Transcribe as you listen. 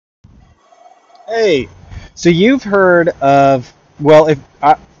Hey, so you've heard of, well, if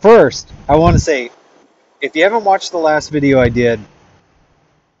first I want to say, if you haven't watched the last video I did,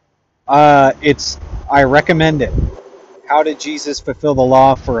 it's I recommend it. How did Jesus fulfill the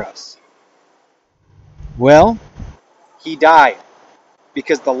law for us? Well, he died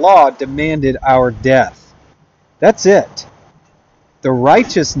because the law demanded our death. That's it. The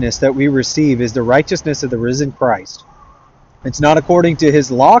righteousness that we receive is the righteousness of the risen Christ. It's not according to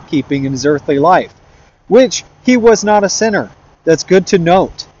his law keeping in his earthly life, which he was not a sinner. That's good to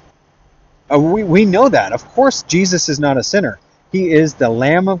note. We know that. Of course, Jesus is not a sinner. He is the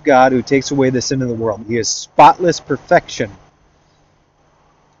Lamb of God who takes away the sin of the world. He is spotless perfection.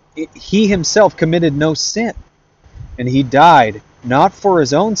 He himself committed no sin. And he died not for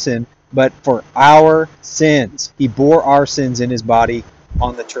his own sin, but for our sins. He bore our sins in his body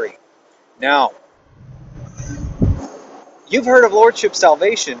on the tree. Now, you've heard of Lordship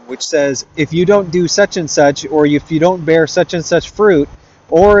salvation, which says if you don't do such and such, or if you don't bear such and such fruit,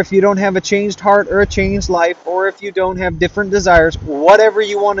 or if you don't have a changed heart or a changed life, or if you don't have different desires, whatever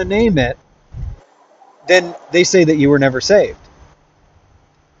you want to name it, then they say that you were never saved.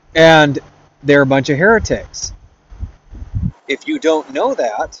 And they're a bunch of heretics. If you don't know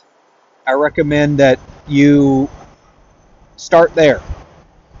that, I recommend that you start there.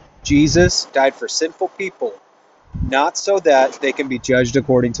 Jesus died for sinful people, not so that they can be judged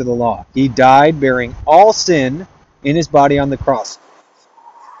according to the law. He died bearing all sin in his body on the cross.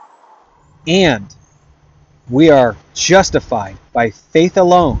 And we are justified by faith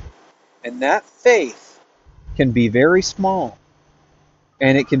alone. And that faith can be very small.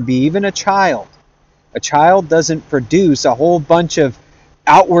 And it can be even a child. A child doesn't produce a whole bunch of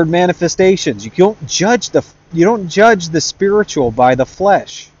outward manifestations. You don't judge the spiritual by the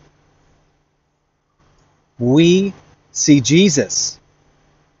flesh. We see Jesus.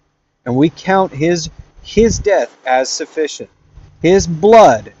 And we count his death as sufficient. His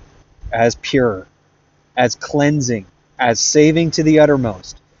blood as pure, as cleansing, as saving to the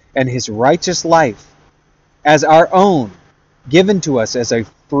uttermost, and his righteous life as our own, given to us as a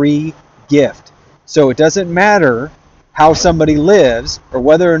free gift. So it doesn't matter how somebody lives or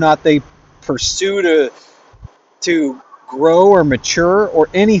whether or not they pursue to grow or mature or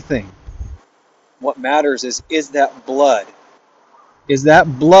anything. What matters is that blood? Is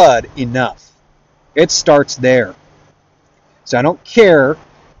that blood enough? It starts there. So I don't care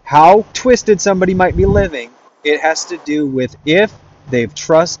how twisted somebody might be living. It has to do with if they've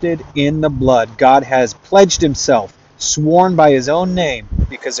trusted in the blood. God has pledged himself, sworn by his own name,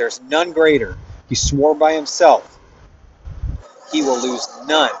 because there's none greater. He swore by himself. He will lose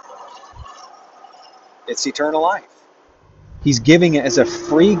none. It's eternal life. He's giving it as a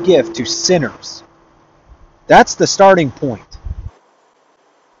free gift to sinners. That's the starting point.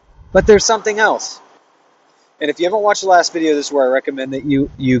 But there's something else. And if you haven't watched the last video, this is where I recommend that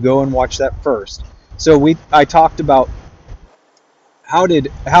you go and watch that first. So I talked about how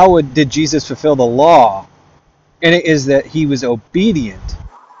did Jesus fulfill the law, and it is that he was obedient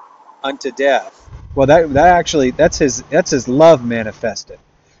unto death. Well, that's his love manifested.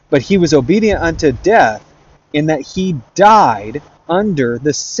 But he was obedient unto death in that he died under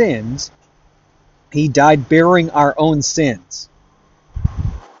the sins. He died bearing our own sins,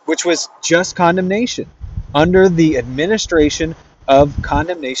 which was just condemnation. Under the administration of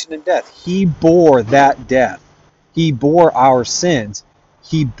condemnation and death. He bore that death. He bore our sins.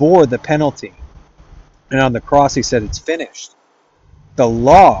 He bore the penalty. And on the cross he said, it's finished. The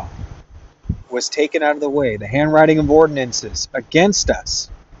law was taken out of the way. The handwriting of ordinances against us.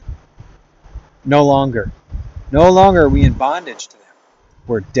 No longer. No longer are we in bondage to them.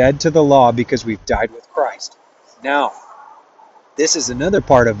 We're dead to the law because we've died with Christ. Now, this is another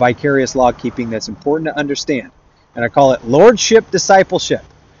part of vicarious law keeping that's important to understand. And I call it Lordship discipleship.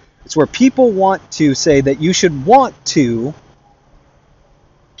 It's where people want to say that you should want to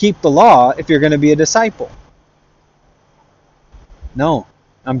keep the law if you're going to be a disciple. No,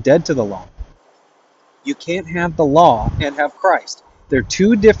 I'm dead to the law. You can't have the law and have Christ. They're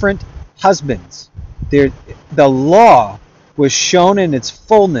two different husbands. The law was shown in its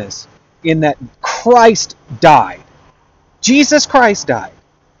fullness in that Christ died. Jesus Christ died.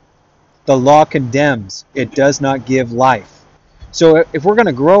 The law condemns. It does not give life. So if we're going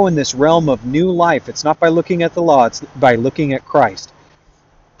to grow in this realm of new life, it's not by looking at the law, it's by looking at Christ.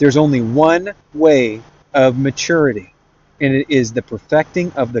 There's only one way of maturity, and it is the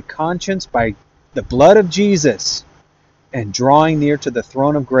perfecting of the conscience by the blood of Jesus and drawing near to the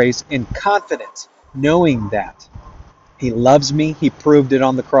throne of grace in confidence, knowing that he loves me. He proved it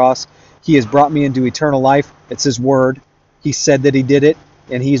on the cross. He has brought me into eternal life. It's his word. He said that he did it.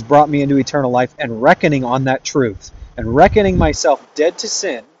 and he's brought me into eternal life, and reckoning on that truth, and reckoning myself dead to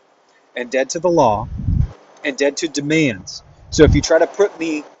sin, and dead to the law, and dead to demands. So if you try to put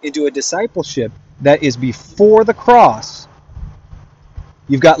me into a discipleship that is before the cross,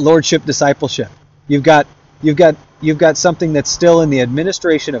 you've got lordship discipleship. You've got something that's still in the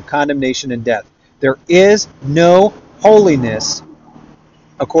administration of condemnation and death. There is no holiness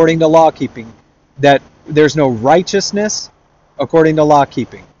according to law keeping. That there's no righteousness according to law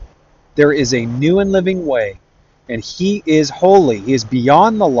keeping. There is a new and living way, and he is holy. He is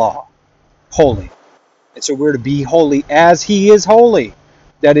beyond the law, holy. And so we're to be holy as he is holy.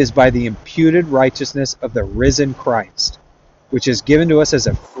 That is by the imputed righteousness of the risen Christ, which is given to us as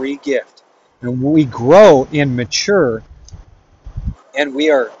a free gift. And we grow and mature, and we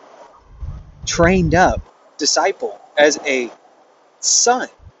are trained up, discipled as a son,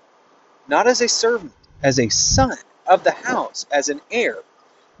 not as a servant, as a son of the house, as an heir,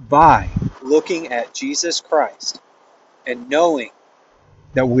 by looking at Jesus Christ and knowing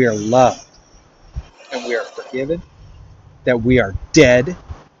that we are loved, and we are forgiven, that we are dead.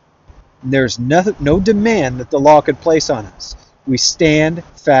 There's no demand that the law could place on us. We stand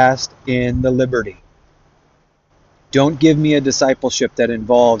fast in the liberty. Don't give me a discipleship that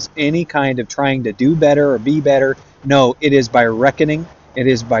involves any kind of trying to do better or be better. No, it is by reckoning. It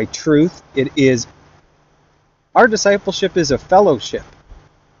is by truth. Our discipleship is a fellowship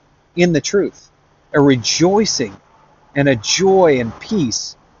in the truth, a rejoicing and a joy and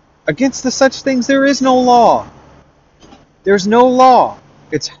peace. Against the such things there is no law. There's no law.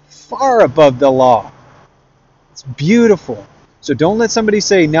 It's far above the law. It's beautiful. So don't let somebody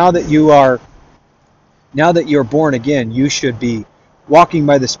say now that you're born again, you should be walking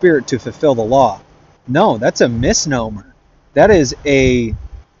by the Spirit to fulfill the law. No, that's a misnomer. That's a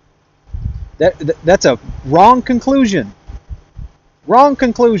wrong conclusion. Wrong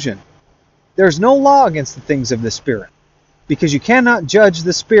conclusion. There's no law against the things of the Spirit, because you cannot judge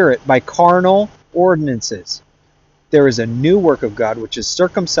the Spirit by carnal ordinances. There is a new work of God which is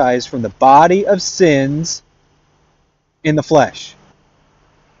circumcised from the body of sins in the flesh.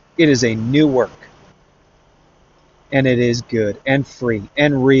 It is a new work. And it is good and free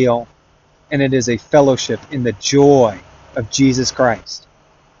and real. And it is a fellowship in the joy of Jesus Christ.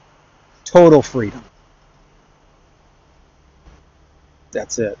 Total freedom.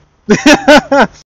 That's it.